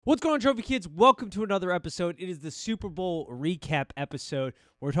What's going on, Trophy Kids? Welcome to another episode. It is the Super Bowl recap episode.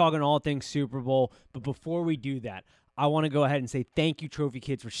 We're talking all things Super Bowl, but before we do that, I want to go ahead and say thank you, Trophy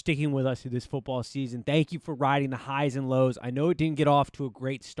Kids, for sticking with us through this football season. Thank you for riding the highs and lows. I know it didn't get off to a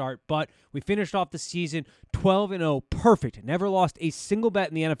great start, but we finished off the season 12-0, perfect. Never lost a single bet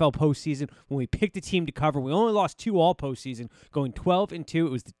in the NFL postseason when we picked a team to cover. We only lost 2 all postseason, going 12-2. It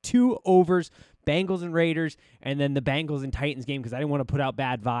was the 2 overs, Bengals and Raiders, and then the Bengals and Titans game because I didn't want to put out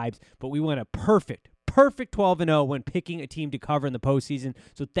bad vibes, but we went a perfect 12-0 when picking a team to cover in the postseason.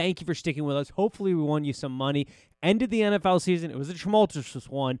 So thank you for sticking with us. Hopefully we won you some money. Ended the NFL season. It was a tumultuous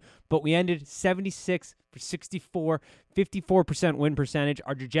one, but we ended 76 for 64, 54% win percentage.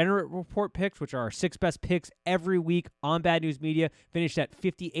 Our degenerate report picks, which are our 6 best picks every week on Bad News Media, finished at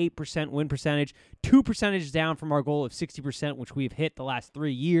 58% win percentage, 2 percentage down from our goal of 60%, which we've hit the last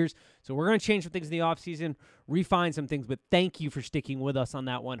 3 years. So we're going to change some things in the offseason, refine some things, but thank you for sticking with us on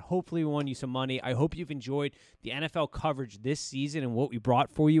that one. Hopefully we won you some money. I hope you've enjoyed the NFL coverage this season and what we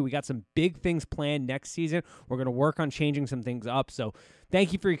brought for you. We got some big things planned next season. We're going to work on changing some things up. So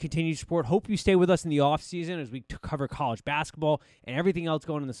thank you for your continued support. Hope you stay with us in the offseason as we cover college basketball and everything else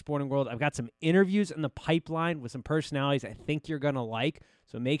going in the sporting world. I've got some interviews in the pipeline with some personalities I think you're going to like.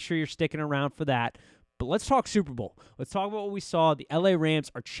 So make sure you're sticking around for that. But let's talk Super Bowl. Let's talk about what we saw. The LA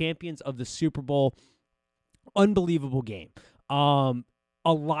Rams are champions of the Super Bowl. Unbelievable game.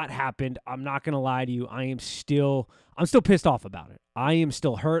 A lot happened. I'm not going to lie to you. I'm still pissed off about it. I am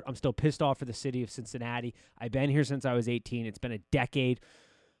still hurt. I'm still pissed off for the city of Cincinnati. I've been here since I was 18. It's been a decade.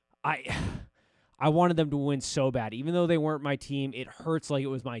 I wanted them to win so bad. Even though they weren't my team, it hurts like it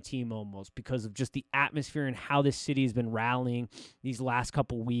was my team almost because of just the atmosphere and how this city has been rallying these last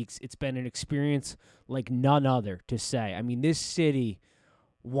couple weeks. It's been an experience like none other to say. I mean, this city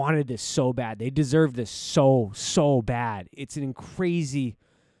wanted this so bad. They deserve this so bad. It's been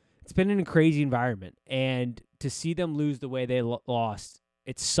in a crazy environment. And to see them lose the way they lost,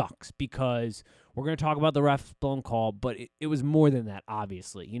 it sucks because we're going to talk about the ref's blown call, but it was more than that,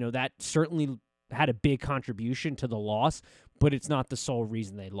 obviously. You know, that certainly had a big contribution to the loss, but it's not the sole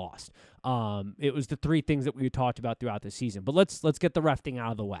reason they lost. It was the 3 things that we talked about throughout the season. But let's get the ref thing out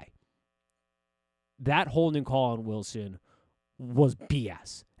of the way. That holding call on Wilson was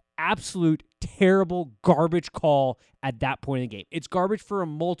BS. Absolute terrible garbage call at that point in the game. It's garbage for a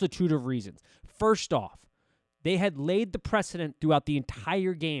multitude of reasons. First off, they had laid the precedent throughout the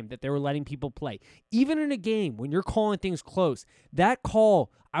entire game that they were letting people play. Even in a game when you're calling things close, that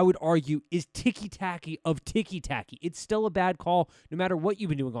call, I would argue, is ticky-tacky of ticky-tacky. It's still a bad call no matter what you've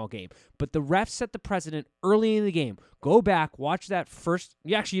been doing all game. But the refs set the precedent early in the game. Go back, watch that first.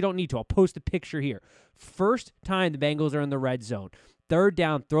 You don't need to. I'll post a picture here. First time the Bengals are in the red zone. 3rd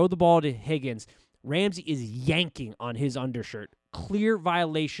down, throw the ball to Higgins. Ramsey is yanking on his undershirt. Clear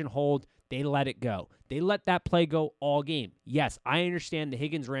violation hold. They let it go. They let that play go all game. Yes, I understand the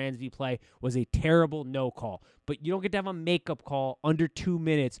Higgins-Ramsey play was a terrible no call, but you don't get to have a makeup call under 2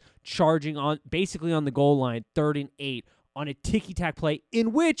 minutes charging on basically on the goal line, 3rd and 8, on a ticky-tack play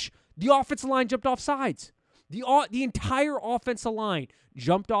in which the offensive line jumped off sides. The entire offensive line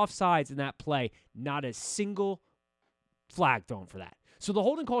jumped off sides in that play. Not a single flag thrown for that. So the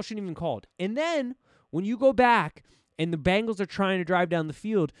holding call shouldn't even called. And then when you go back and the Bengals are trying to drive down the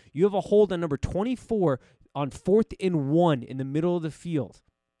field, you have a hold on number 24 on 4th and 1 in the middle of the field.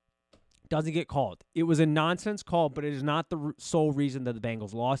 Doesn't get called. It was a nonsense call, but it is not the sole reason that the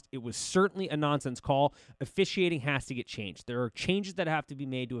Bengals lost. It was certainly a nonsense call. Officiating has to get changed. There are changes that have to be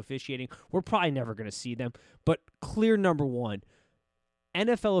made to officiating. We're probably never going to see them, but clear number 1,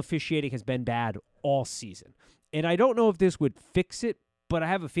 NFL officiating has been bad all season. And I don't know if this would fix it, but I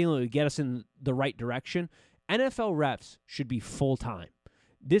have a feeling it would get us in the right direction. NFL refs should be full-time.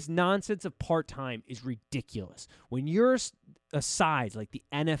 This nonsense of part-time is ridiculous. When you're a size like the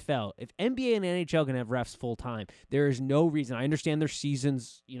NFL, if NBA and NHL can have refs full-time, there is no reason. I understand their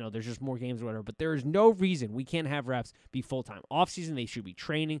seasons, there's just more games or whatever, but there is no reason we can't have refs be full-time. Off-season, they should be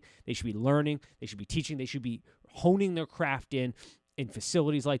training, they should be learning, they should be teaching, they should be honing their craft in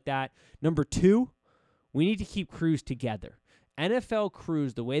facilities like that. Number 2, we need to keep crews together. NFL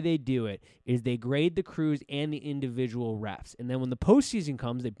crews, the way they do it is they grade the crews and the individual refs. And then when the postseason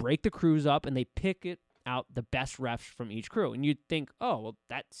comes, they break the crews up and they pick it out the best refs from each crew. And you'd think, oh, well,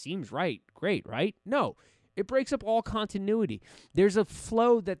 that seems right. Great, right? No. It breaks up all continuity. There's a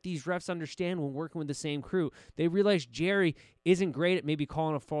flow that these refs understand when working with the same crew. They realize Jerry isn't great at maybe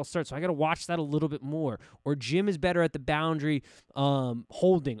calling a false start, so I got to watch that a little bit more. Or Jim is better at the boundary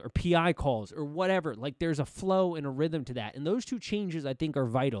holding or PI calls or whatever. Like there's a flow and a rhythm to that. And those 2 changes I think are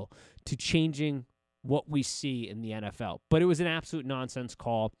vital to changing what we see in the NFL. But it was an absolute nonsense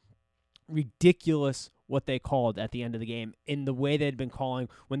call. Ridiculous what they called at the end of the game in the way they'd been calling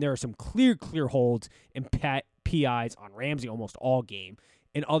when there are some clear holds and PIs on Ramsey almost all game.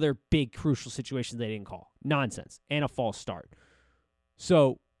 In other big crucial situations they didn't call. Nonsense. And a false start.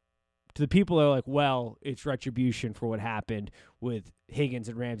 So to the people that are like, well, it's retribution for what happened with Higgins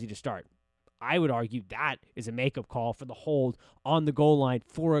and Ramsey to start. I would argue that is a makeup call for the hold on the goal line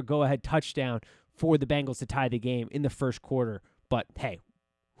for a go-ahead touchdown for the Bengals to tie the game in the first quarter. But, hey,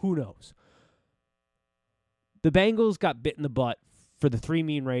 who knows? The Bengals got bit in the butt for the three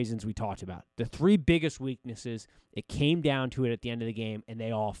main reasons we talked about. The three biggest weaknesses, it came down to it at the end of the game, and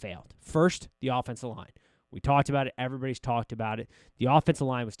they all failed. First, the offensive line. We talked about it. Everybody's talked about it. The offensive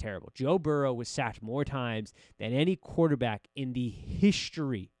line was terrible. Joe Burrow was sacked more times than any quarterback in the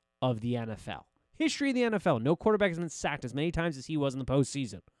history of the NFL. History of the NFL. No quarterback has been sacked as many times as he was in the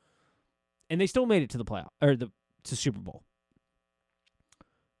postseason. And they still made it to the playoff, or to Super Bowl.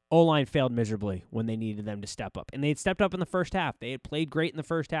 O-line failed miserably when they needed them to step up. And they had stepped up in the first half. They had played great in the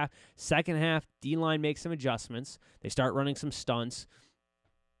first half. Second half, D-line makes some adjustments. They start running some stunts.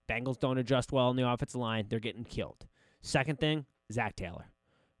 Bengals don't adjust well on the offensive line. They're getting killed. Second thing, Zach Taylor.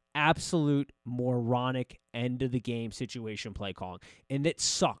 Absolute moronic end-of-the-game situation play calling. And it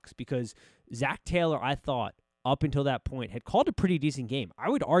sucks because Zach Taylor, I thought, up until that point, had called a pretty decent game. I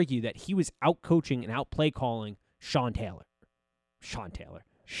would argue that he was out-coaching and out-play calling Sean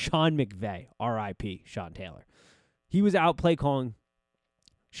McVay, R.I.P., Sean Taylor. He was out play calling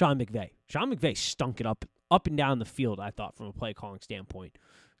Sean McVay. Sean McVay stunk it up and down the field, I thought, from a play calling standpoint.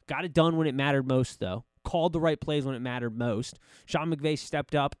 Got it done when it mattered most, though. Called the right plays when it mattered most. Sean McVay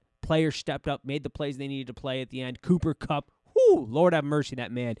stepped up. Players stepped up, made the plays they needed to play at the end. Cooper Kupp, Lord have mercy,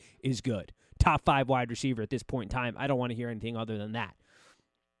 that man is good. Top 5 wide receiver at this point in time. I don't want to hear anything other than that.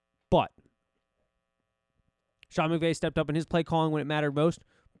 But Sean McVay stepped up in his play calling when it mattered most.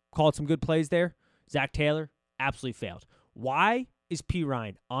 Called some good plays there. Zach Taylor absolutely failed. Why is P.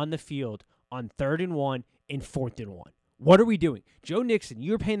 Ryan on the field on 3rd and 1 and 4th and 1? What are we doing? Joe Nixon,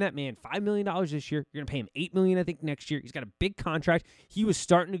 you're paying that man $5 million this year. You're going to pay him $8 million, I think, next year. He's got a big contract. He was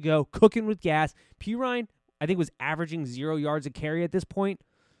starting to go, cooking with gas. P. Ryan, I think, was averaging 0 yards a carry at this point.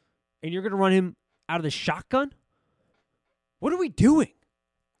 And you're going to run him out of the shotgun? What are we doing?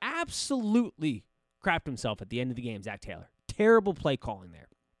 Absolutely crapped himself at the end of the game, Zach Taylor. Terrible play calling there.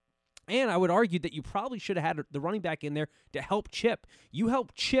 And I would argue that you probably should have had the running back in there to help chip. You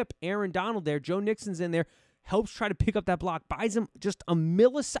help chip Aaron Donald there. Joe Nixon's in there. Helps try to pick up that block. Buys him just a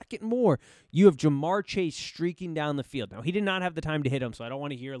millisecond more. You have Jamar Chase streaking down the field. Now, he did not have the time to hit him, so I don't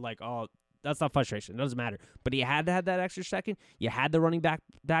want to hear like, oh, that's not frustration. It doesn't matter. But he had to have that extra second. You had the running back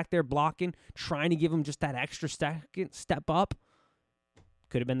there blocking, trying to give him just that extra second step up.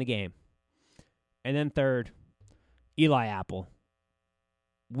 Could have been the game. And then third, Eli Apple.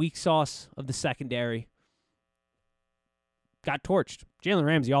 Weak sauce of the secondary. Got torched. Jalen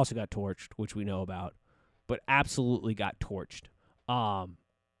Ramsey also got torched, which we know about, but absolutely got torched.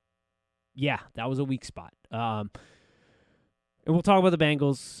 Yeah, that was a weak spot. And we'll talk about the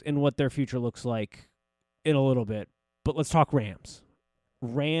Bengals and what their future looks like in a little bit, but let's talk Rams.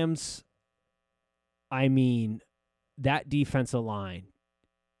 Rams, I mean, that defensive line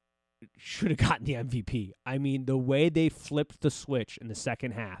should have gotten the MVP. I mean, the way they flipped the switch in the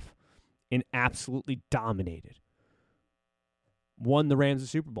second half and absolutely dominated. Won the Rams the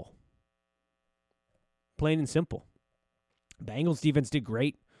Super Bowl. Plain and simple. Bengals defense did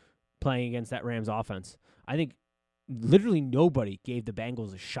great playing against that Rams offense. I think literally nobody gave the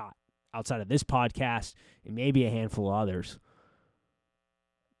Bengals a shot outside of this podcast and maybe a handful of others.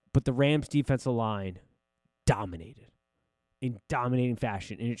 But the Rams defensive line dominated in dominating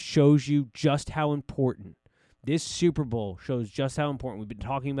fashion, and it shows you just how important this Super Bowl shows just how important. We've been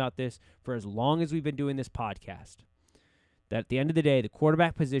talking about this for as long as we've been doing this podcast. That at the end of the day, the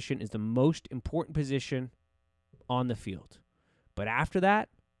quarterback position is the most important position on the field. But after that,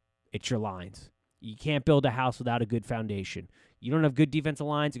 it's your lines. You can't build a house without a good foundation. You don't have good defensive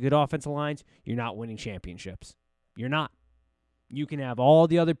lines, good offensive lines, you're not winning championships. You're not. You can have all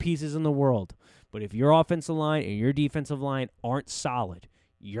the other pieces in the world, but if your offensive line and your defensive line aren't solid,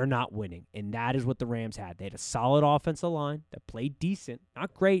 you're not winning. And that is what the Rams had. They had a solid offensive line that played decent.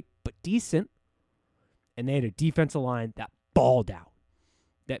 Not great, but decent. And they had a defensive line that balled out,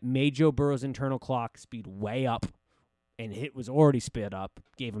 that made Joe Burrow's internal clock speed way up, and it was already sped up,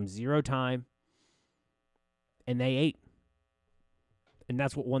 gave him 0 time, and they ate. And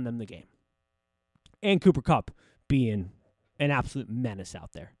that's what won them the game. And Cooper Kupp being an absolute menace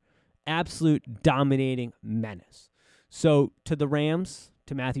out there. Absolute dominating menace. So to the Rams,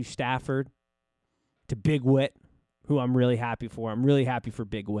 to Matthew Stafford, to Big Wit, who I'm really happy for. I'm really happy for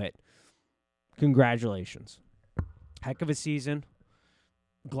Big Wit. Congratulations. Heck of a season.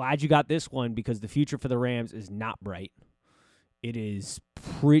 Glad you got this one because the future for the Rams is not bright. It is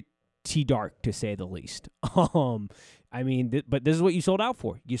pretty dark, to say the least. But this is what you sold out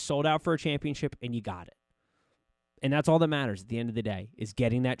for. You sold out for a championship, and you got it. And that's all that matters at the end of the day, is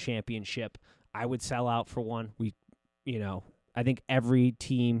getting that championship. I would sell out for one. I think every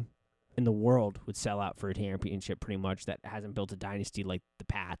team in the world would sell out for a championship pretty much that hasn't built a dynasty like the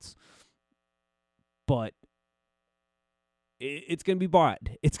Pats. But it's going to be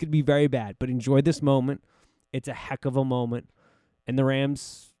bad. It's going to be very bad. But enjoy this moment. It's a heck of a moment. And the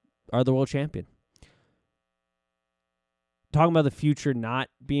Rams are the world champion. Talking about the future not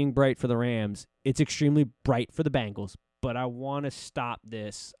being bright for the Rams, it's extremely bright for the Bengals. But I want to stop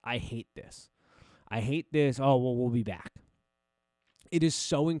this. I hate this. Oh, well, we'll be back. It is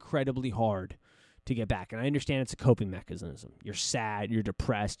so incredibly hard to get back. And I understand it's a coping mechanism. You're sad. You're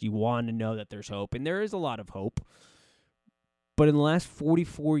depressed. You want to know that there's hope. And there is a lot of hope. But in the last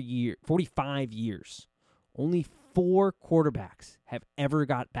 45 years, only 4 quarterbacks have ever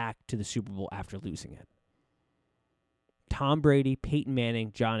got back to the Super Bowl after losing it. Tom Brady, Peyton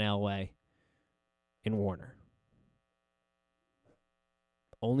Manning, John Elway, and Warner.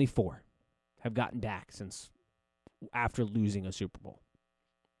 Only 4 have gotten back since after losing a Super Bowl.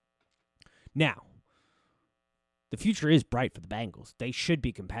 Now, the future is bright for the Bengals. They should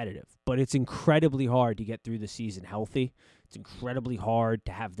be competitive, but it's incredibly hard to get through the season healthy. It's incredibly hard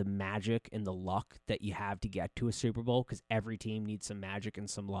to have the magic and the luck that you have to get to a Super Bowl because every team needs some magic and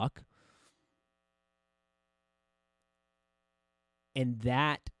some luck. And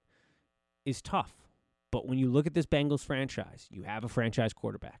that is tough. But when you look at this Bengals franchise, you have a franchise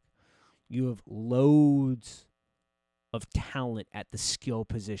quarterback. You have loads of talent at the skill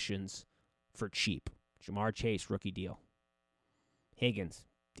positions for cheap. Jamar Chase, rookie deal. Higgins,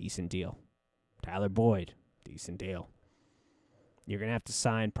 decent deal. Tyler Boyd, decent deal. You're going to have to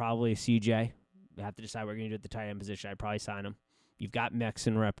sign probably a CJ. You have to decide what you're going to do at the tight end position. I'd probably sign him. You've got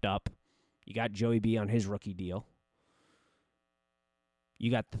Mixon repped up. You got Joey B on his rookie deal.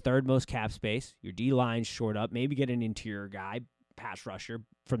 You got the third most cap space. Your D-line's short up. Maybe get an interior guy, pass rusher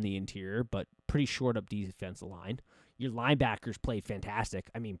from the interior, but pretty short up defensive line. Your linebackers played fantastic.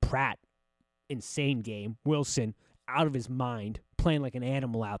 I mean, Pratt, insane game. Wilson, out of his mind, playing like an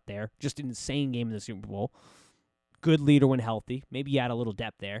animal out there. Just an insane game in the Super Bowl. Good leader when healthy. Maybe you add a little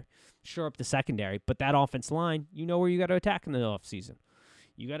depth there. Shore up the secondary. But that offensive line, you know where you got to attack in the offseason.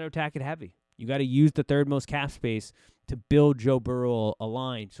 You got to attack it heavy. You got to use the third most cap space to build Joe Burrow a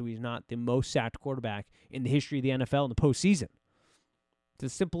line so he's not the most sacked quarterback in the history of the NFL in the postseason. It's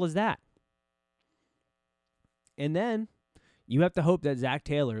as simple as that. And then you have to hope that Zach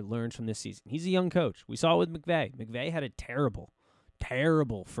Taylor learns from this season. He's a young coach. We saw it with McVay. McVay had a terrible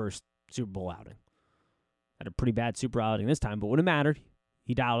first Super Bowl outing. Had a pretty bad Super Bowl outing this time, but when it mattered,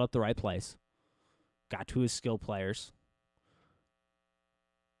 he dialed up the right place. Got to his skill players.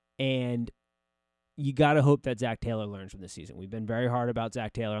 And you got to hope that Zach Taylor learns from this season. We've been very hard about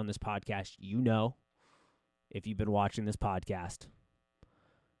Zach Taylor on this podcast. You know, if you've been watching this podcast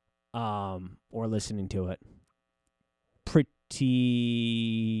or listening to it,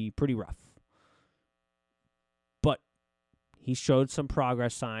 pretty rough. But he showed some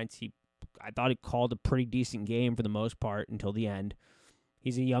progress signs. I thought he called a pretty decent game for the most part until the end.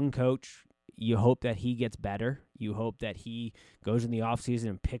 He's a young coach. You hope that he gets better. You hope that he goes in the offseason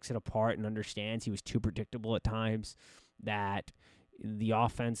and picks it apart and understands he was too predictable at times, that the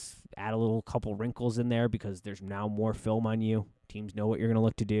offense add a couple wrinkles in there because there's now more film on you. Teams know what you're going to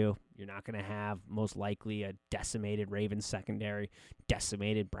look to do. You're not going to have, most likely, a decimated Ravens secondary,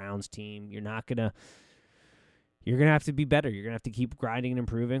 decimated Browns team. You're going to have to be better. You're going to have to keep grinding and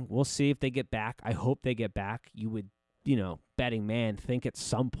improving. We'll see if they get back. I hope they get back. You would, betting man, think at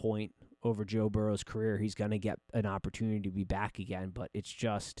some point over Joe Burrow's career he's going to get an opportunity to be back again, but it's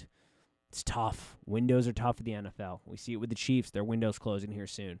tough. Windows are tough at the NFL. We see it with the Chiefs. Their window's closing here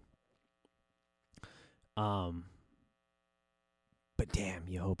soon. But damn,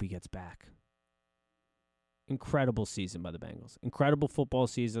 you hope he gets back. Incredible season by the Bengals. Incredible football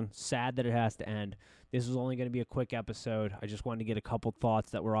season. Sad that it has to end. This was only going to be a quick episode. I just wanted to get a couple thoughts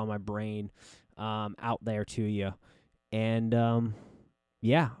that were on my brain out there to you. And,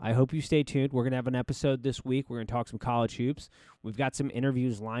 I hope you stay tuned. We're going to have an episode this week. We're going to talk some college hoops. We've got some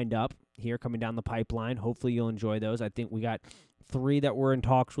interviews lined up here coming down the pipeline. Hopefully you'll enjoy those. I think we got 3 that we're in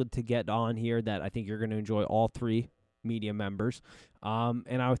talks with to get on here that I think you're going to enjoy, all 3 media members.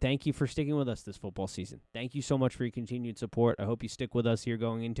 And I thank you for sticking with us this football season. Thank you so much for your continued support. I hope you stick with us here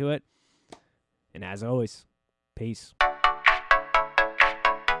going into it. And as always, peace.